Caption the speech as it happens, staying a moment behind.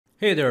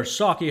Hey there,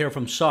 Saki here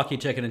from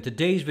SAKITECH, and in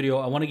today's video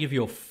I want to give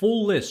you a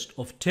full list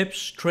of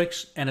tips,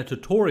 tricks, and a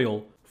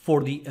tutorial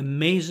for the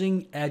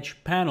amazing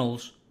edge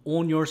panels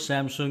on your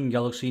Samsung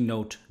Galaxy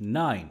Note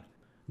 9.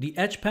 The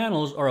edge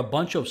panels are a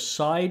bunch of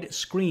side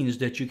screens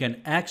that you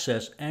can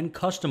access and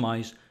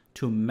customize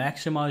to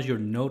maximize your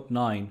Note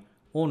 9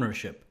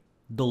 ownership.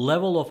 The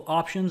level of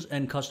options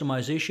and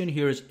customization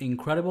here is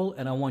incredible,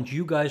 and I want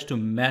you guys to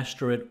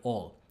master it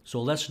all.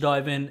 So let's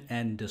dive in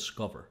and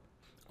discover.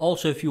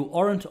 Also, if you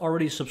aren't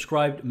already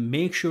subscribed,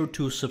 make sure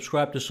to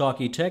subscribe to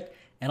SAKITECH.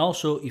 And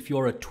also, if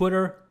you're a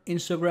Twitter,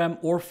 Instagram,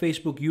 or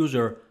Facebook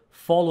user,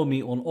 follow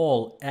me on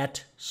all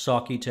at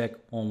SAKITECH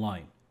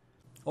Online.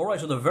 Alright,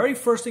 so the very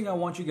first thing I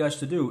want you guys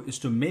to do is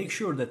to make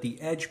sure that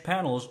the edge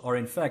panels are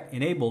in fact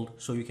enabled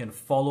so you can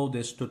follow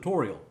this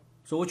tutorial.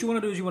 So what you want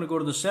to do is you want to go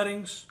to the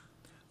settings,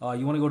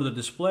 you want to go to the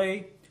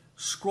display,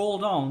 scroll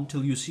down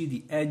till you see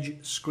the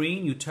edge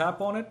screen, you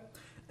tap on it,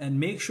 and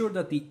make sure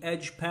that the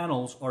edge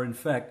panels are in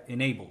fact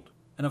enabled.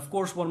 And of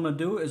course what I'm going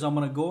to do is I'm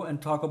going to go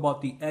and talk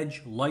about the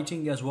edge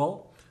lighting as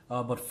well.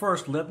 But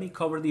first let me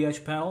cover the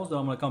edge panels, then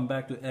I'm going to come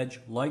back to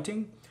edge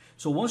lighting.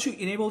 So once you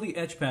enable the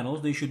edge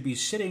panels, they should be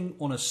sitting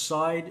on a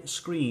side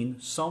screen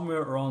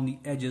somewhere around the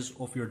edges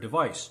of your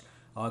device.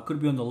 It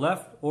could be on the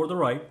left or the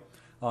right.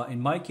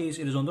 In my case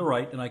it is on the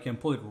right, and I can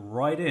pull it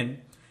right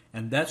in,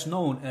 and that's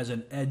known as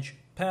an edge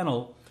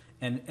panel.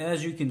 And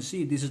as you can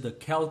see, this is the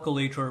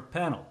calculator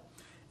panel.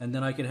 And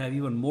then I can have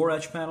even more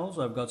edge panels.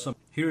 I've got some.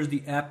 Here's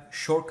the app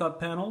shortcut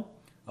panel.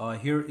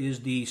 Here is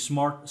the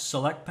smart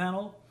select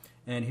panel.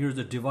 And here's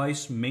the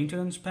device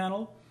maintenance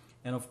panel.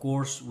 And of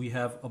course, we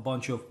have a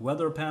bunch of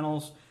weather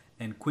panels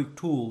and quick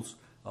tools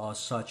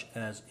such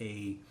as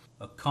a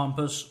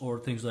compass or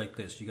things like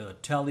this. You got a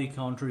tally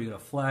counter, you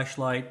got a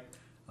flashlight,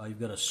 you've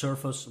got a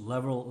surface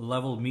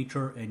level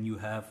meter, and you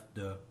have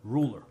the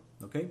ruler.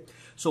 Okay.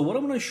 So what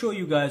I'm going to show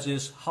you guys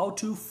is how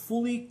to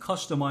fully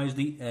customize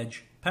the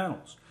edge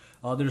panels.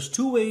 There's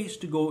two ways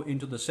to go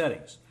into the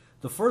settings.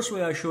 The first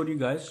way I showed you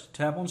guys,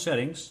 tap on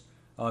settings,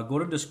 go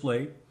to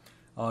display,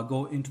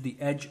 go into the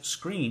edge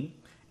screen,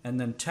 and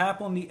then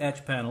tap on the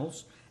edge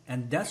panels,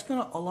 and that's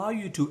going to allow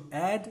you to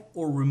add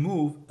or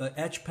remove an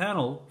edge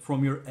panel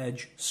from your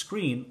edge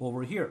screen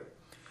over here.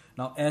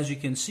 Now as you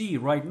can see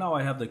right now,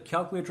 I have the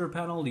calculator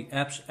panel, the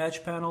apps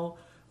edge panel,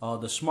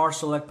 the smart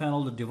select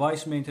panel, the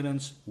device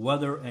maintenance,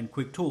 weather, and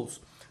quick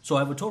tools. So I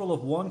have a total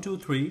of 1, 2,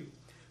 3,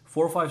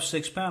 4, 5,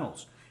 6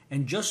 panels.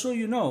 And just so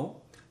you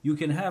know, you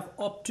can have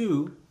up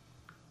to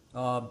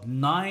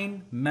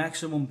 9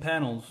 maximum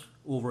panels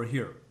over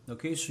here.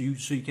 Okay, so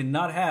you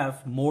cannot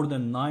have more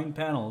than 9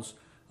 panels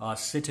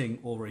sitting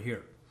over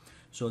here.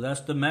 So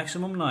that's the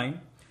maximum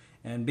 9.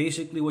 And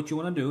basically what you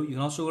want to do, you can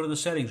also go to the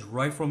settings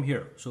right from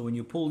here. So when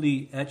you pull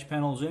the edge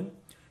panels in,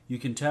 you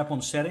can tap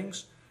on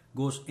settings,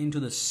 goes into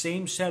the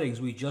same settings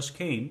we just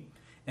came.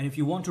 And if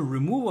you want to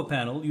remove a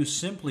panel, you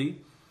simply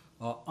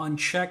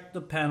uncheck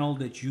the panel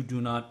that you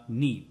do not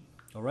need.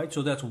 Alright,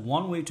 so that's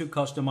one way to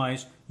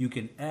customize. You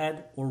can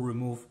add or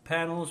remove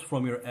panels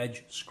from your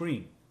edge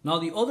screen. Now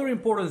the other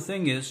important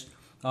thing is,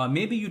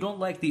 maybe you don't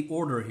like the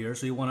order here,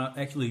 so you want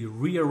to actually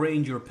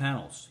rearrange your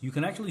panels. You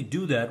can actually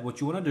do that. What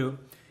you want to do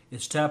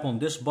is tap on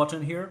this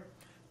button here,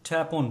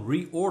 tap on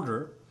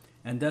reorder,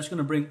 and that's going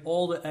to bring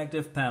all the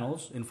active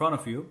panels in front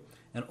of you.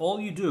 And all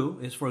you do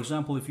is, for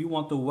example, if you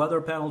want the weather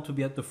panel to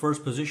be at the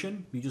first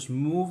position, you just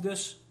move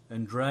this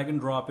and drag and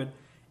drop it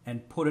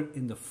and put it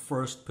in the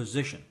first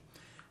position.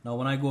 Now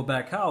when I go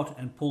back out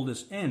and pull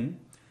this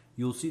in,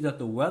 you'll see that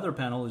the weather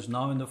panel is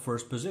now in the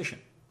first position.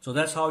 So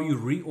that's how you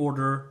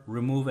reorder,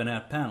 remove, and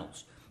add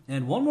panels.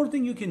 And one more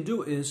thing you can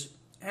do is,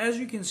 as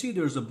you can see,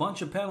 there's a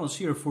bunch of panels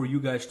here for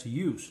you guys to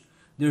use.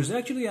 There's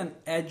actually an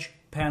edge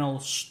panel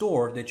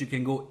store that you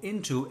can go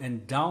into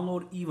and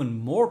download even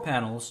more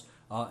panels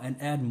and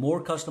add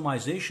more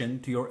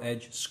customization to your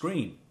edge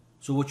screen.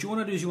 So what you want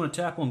to do is you want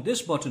to tap on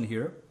this button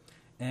here,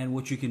 and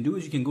what you can do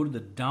is you can go to the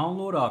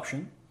download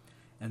option.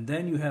 And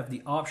then you have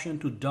the option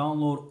to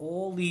download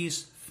all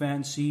these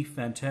fancy,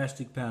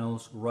 fantastic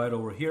panels right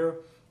over here.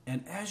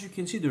 And as you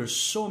can see, there's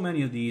so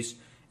many of these,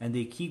 and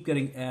they keep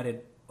getting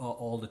added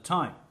all the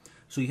time.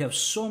 So you have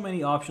so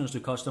many options to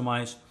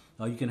customize.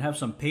 You can have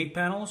some paid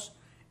panels,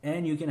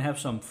 and you can have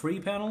some free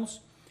panels,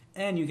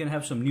 and you can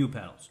have some new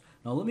panels.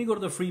 Now let me go to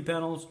the free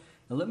panels,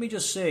 and let me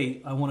just say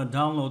I want to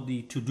download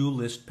the to-do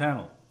list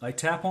panel. I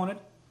tap on it.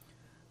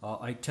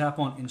 I tap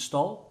on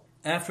install.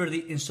 After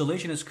the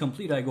installation is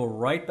complete, I go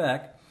right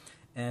back,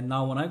 and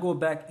now when I go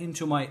back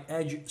into my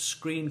edge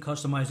screen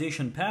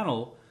customization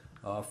panel,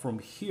 from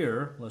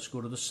here, let's go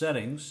to the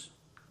settings,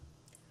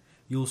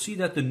 you'll see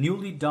that the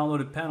newly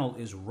downloaded panel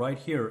is right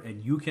here,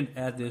 and you can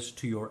add this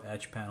to your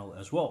edge panel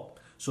as well.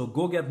 So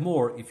go get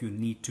more if you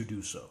need to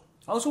do so.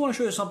 I also want to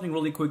show you something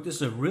really quick. This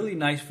is a really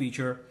nice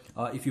feature.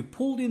 If you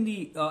pull in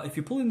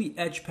the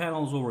edge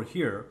panels over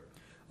here,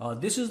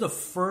 this is the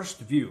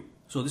first view.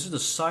 So this is the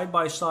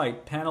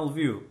side-by-side panel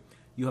view.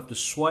 You have to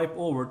swipe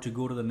over to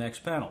go to the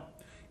next panel.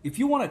 If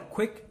you want a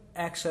quick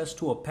access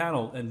to a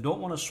panel and don't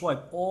want to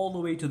swipe all the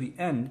way to the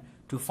end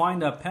to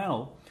find that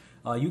panel,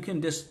 you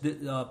can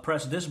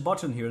press this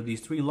button here,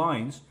 these three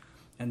lines,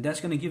 and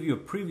that's going to give you a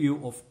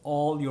preview of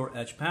all your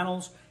edge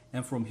panels.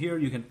 And from here,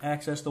 you can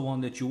access the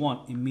one that you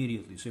want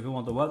immediately. So if you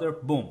want the weather,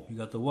 boom, you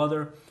got the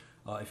weather.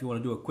 If you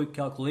want to do a quick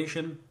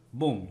calculation,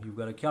 boom, you've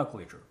got a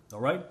calculator.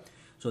 All right.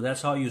 So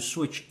that's how you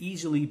switch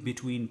easily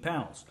between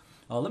panels.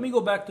 Let me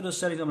go back to the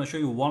settings. I'm going to show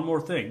you one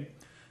more thing.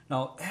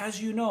 Now,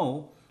 as you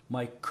know,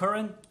 my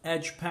current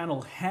edge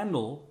panel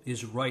handle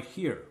is right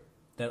here.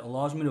 That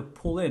allows me to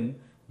pull in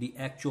the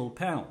actual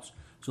panels.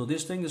 So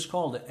this thing is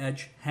called the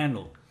edge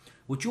handle.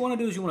 What you want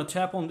to do is you want to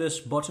tap on this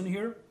button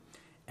here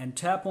and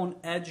tap on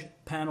edge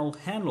panel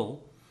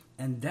handle,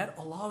 and that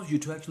allows you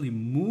to actually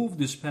move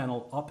this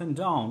panel up and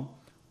down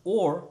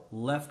or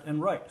left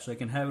and right. So I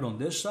can have it on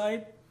this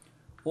side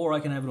or I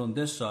can have it on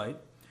this side,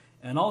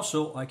 and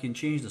also I can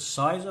change the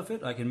size of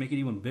it. I can make it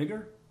even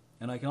bigger,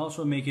 and I can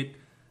also make it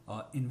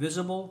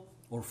invisible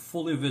or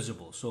fully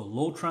visible. So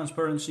low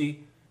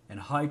transparency and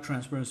high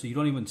transparency. You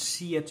don't even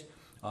see it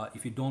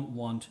if you don't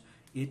want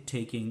it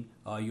taking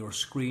your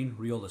screen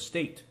real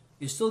estate.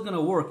 It's still going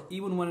to work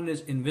even when it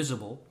is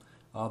invisible,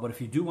 but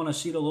if you do want to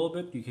see it a little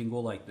bit, you can go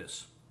like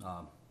this,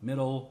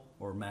 middle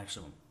or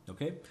maximum.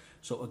 Okay,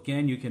 so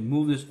again, you can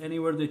move this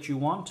anywhere that you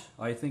want.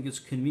 I think it's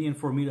convenient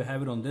for me to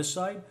have it on this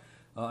side.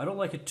 I don't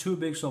like it too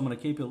big, so I'm going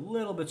to keep it a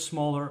little bit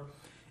smaller.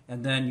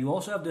 And then you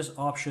also have this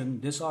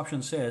option. This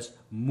option says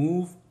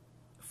move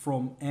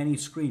from any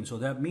screen. So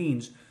that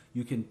means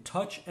you can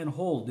touch and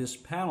hold this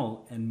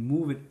panel and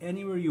move it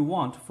anywhere you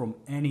want from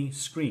any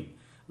screen.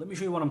 Let me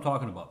show you what I'm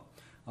talking about.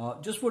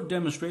 Just for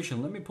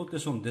demonstration, let me put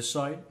this on this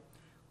side.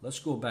 Let's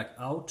go back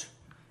out.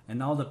 And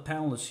now the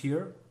panel is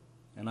here,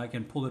 and I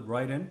can pull it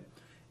right in.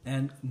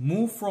 And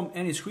move from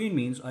any screen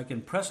means I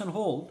can press and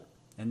hold,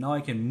 and now I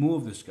can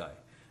move this guy.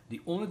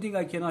 The only thing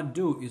I cannot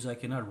do is I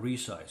cannot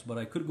resize, but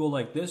I could go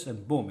like this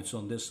and boom, it's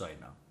on this side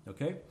now.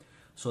 Okay,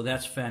 so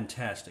that's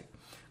fantastic.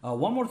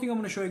 One more thing I'm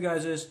going to show you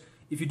guys is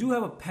if you do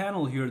have a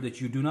panel here that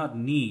you do not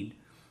need,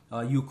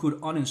 you could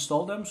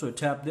uninstall them. So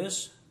tap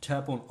this,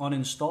 tap on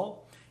uninstall,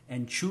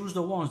 and choose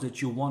the ones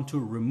that you want to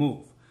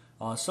remove.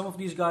 Some of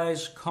these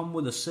guys come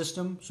with a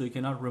system, so you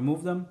cannot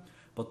remove them.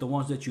 But the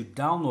ones that you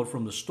download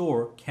from the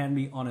store can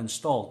be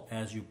uninstalled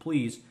as you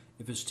please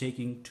if it's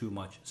taking too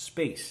much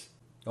space.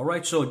 All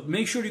right, so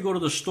make sure you go to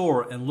the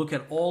store and look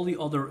at all the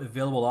other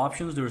available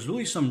options. There's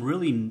really some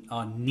really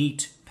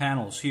neat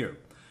panels here.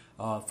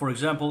 For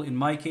example, in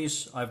my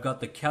case, I've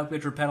got the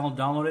calculator panel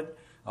downloaded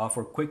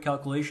for quick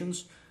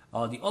calculations.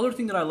 The other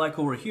thing that I like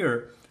over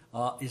here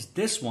is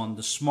this one,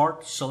 the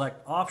Smart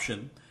Select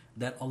option,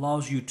 that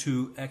allows you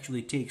to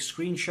actually take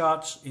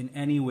screenshots in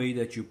any way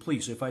that you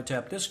please. So if I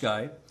tap this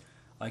guy,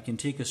 I can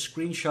take a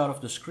screenshot of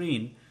the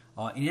screen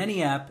in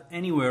any app,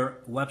 anywhere,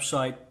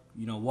 website,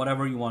 you know,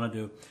 whatever you want to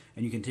do,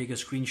 and you can take a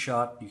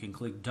screenshot. You can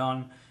click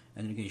done,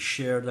 and you can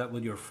share that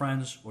with your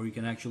friends, or you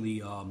can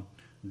actually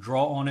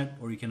draw on it,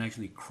 or you can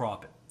actually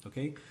crop it.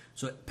 Okay,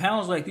 so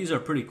panels like these are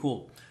pretty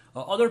cool.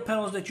 Other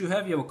panels that you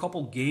have a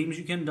couple games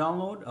you can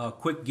download,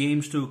 quick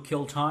games to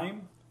kill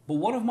time. But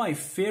one of my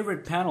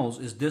favorite panels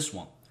is this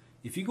one.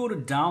 If you go to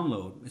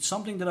download, it's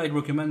something that I'd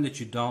recommend that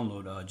you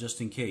download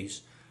just in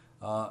case.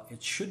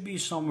 It should be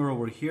somewhere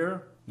over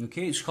here.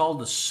 Okay, it's called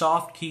the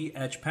Soft Key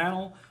Edge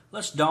Panel.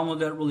 Let's download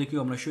that really quick.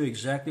 I'm going to show you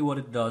exactly what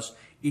it does.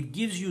 It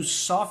gives you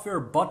software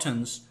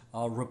buttons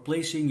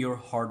replacing your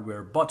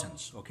hardware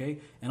buttons. Okay,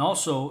 and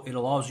also it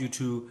allows you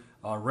to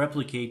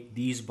replicate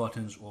these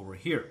buttons over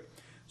here.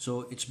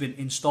 So it's been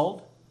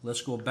installed.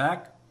 Let's go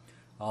back.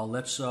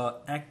 Let's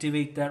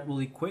activate that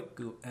really quick.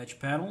 Go Edge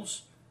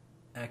Panels,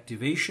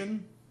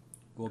 Activation.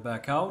 Go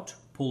back out.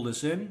 Pull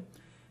this in,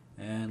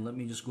 and let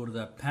me just go to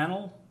that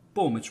panel.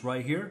 Boom, it's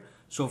right here.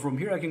 So from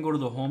here I can go to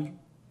the home.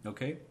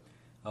 Okay.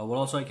 What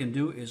else I can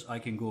do is I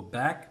can go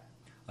back.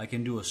 I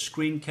can do a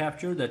screen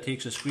capture that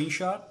takes a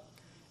screenshot.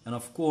 And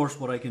of course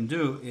what I can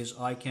do is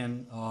I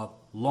can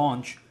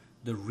launch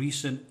the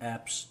recent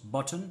apps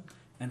button.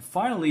 And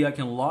finally I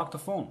can lock the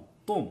phone.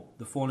 Boom,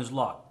 the phone is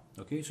locked.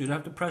 Okay, so you don't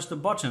have to press the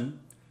button.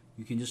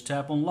 You can just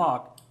tap on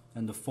lock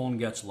and the phone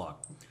gets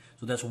locked.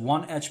 So that's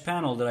one edge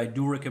panel that I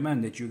do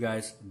recommend that you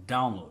guys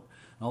download.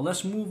 Now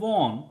let's move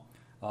on.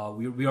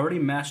 We already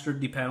mastered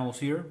the panels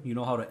here. You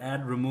know how to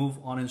add,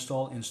 remove,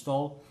 uninstall,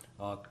 install,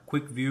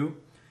 quick view,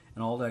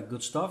 and all that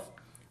good stuff.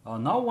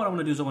 Now what I'm going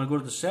to do is I'm going to go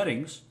to the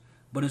settings,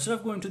 but instead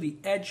of going to the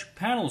edge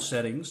panel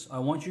settings, I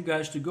want you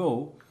guys to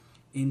go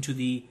into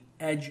the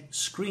edge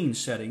screen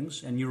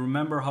settings, and you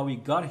remember how we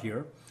got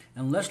here.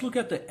 And let's look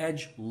at the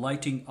edge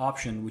lighting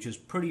option, which is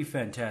pretty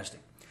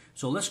fantastic.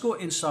 So let's go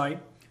inside.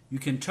 You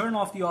can turn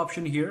off the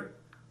option here,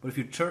 but if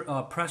you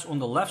press on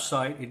the left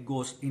side, it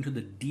goes into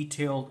the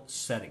detailed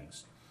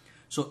settings.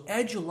 So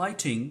edge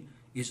lighting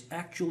is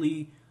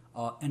actually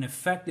an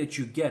effect that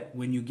you get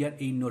when you get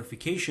a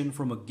notification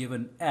from a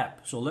given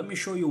app. So let me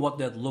show you what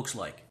that looks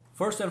like.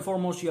 First and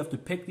foremost, you have to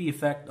pick the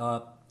effect.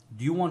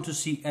 Do you want to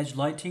see edge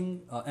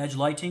lighting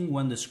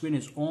when the screen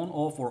is on,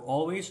 off, or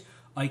always?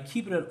 I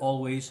keep it at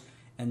always.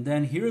 And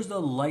then here's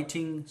the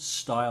lighting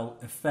style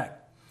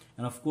effect.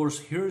 And of course,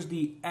 here's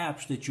the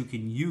apps that you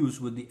can use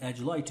with the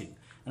edge lighting.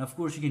 And of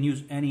course, you can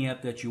use any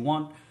app that you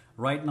want.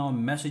 Right now,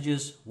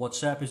 Messages,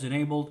 WhatsApp is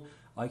enabled.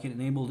 I can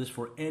enable this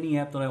for any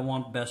app that I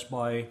want, Best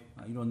Buy.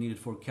 You don't need it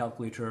for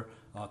calculator,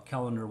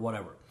 calendar,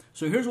 whatever.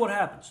 So here's what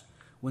happens.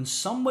 When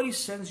somebody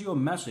sends you a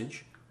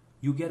message,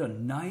 you get a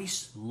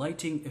nice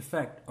lighting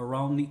effect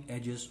around the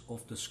edges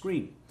of the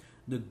screen.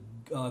 The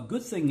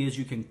good thing is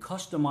you can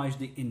customize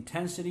the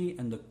intensity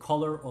and the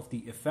color of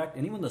the effect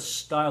and even the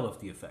style of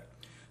the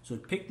effect. So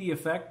pick the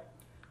effect.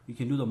 You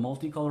can do the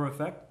multicolor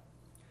effect.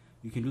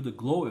 You can do the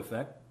glow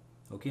effect.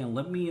 Okay, and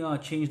let me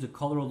change the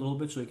color a little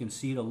bit so you can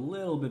see it a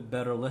little bit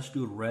better. Let's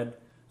do red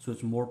so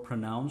it's more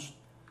pronounced.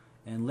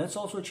 And let's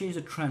also change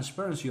the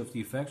transparency of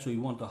the effect. So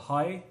you want the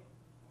high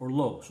or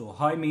low. So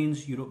high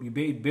means you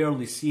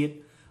barely see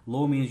it.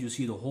 Low means you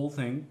see the whole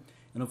thing.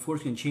 And of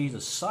course you can change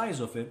the size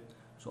of it.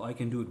 So I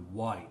can do it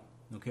wide.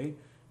 Okay,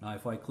 now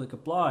if I click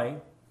apply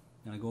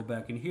and I go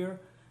back in here,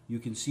 you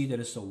can see that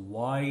it's a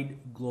wide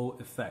glow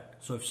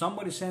effect. So if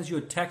somebody sends you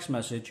a text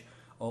message,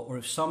 or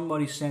if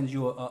somebody sends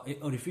you,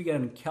 or if you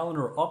get a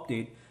calendar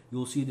update,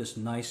 you'll see this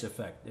nice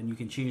effect. And you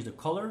can change the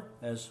color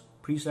as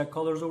preset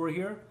colors over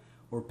here,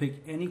 or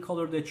pick any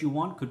color that you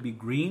want. Could be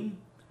green.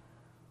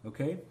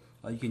 Okay,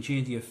 you can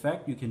change the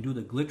effect. You can do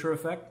the glitter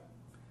effect.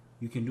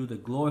 You can do the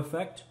glow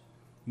effect.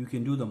 You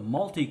can do the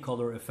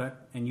multicolor effect,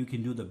 and you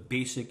can do the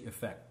basic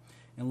effect.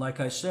 And like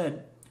I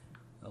said,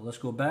 let's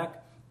go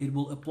back. It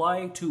will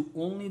apply to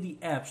only the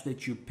apps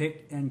that you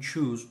pick and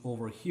choose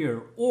over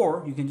here,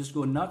 or you can just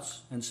go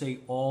nuts and say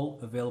all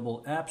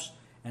available apps,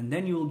 and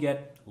then you will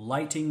get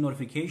lighting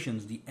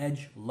notifications, the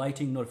Edge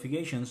lighting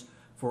notifications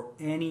for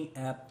any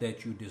app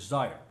that you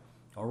desire.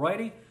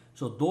 Alrighty,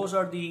 so those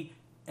are the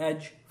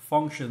Edge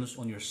functions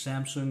on your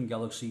Samsung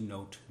Galaxy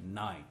Note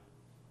 9.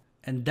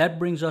 And that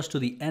brings us to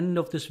the end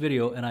of this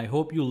video, and I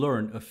hope you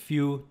learned a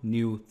few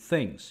new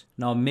things.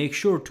 Now make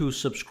sure to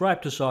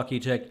subscribe to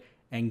SAKITECH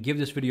and give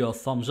this video a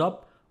thumbs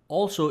up.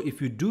 Also,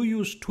 if you do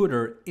use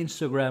Twitter,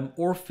 Instagram,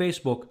 or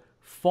Facebook,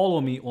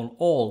 follow me on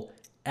all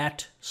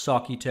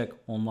 @SAKITECH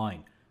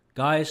Online.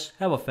 Guys,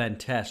 have a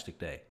fantastic day.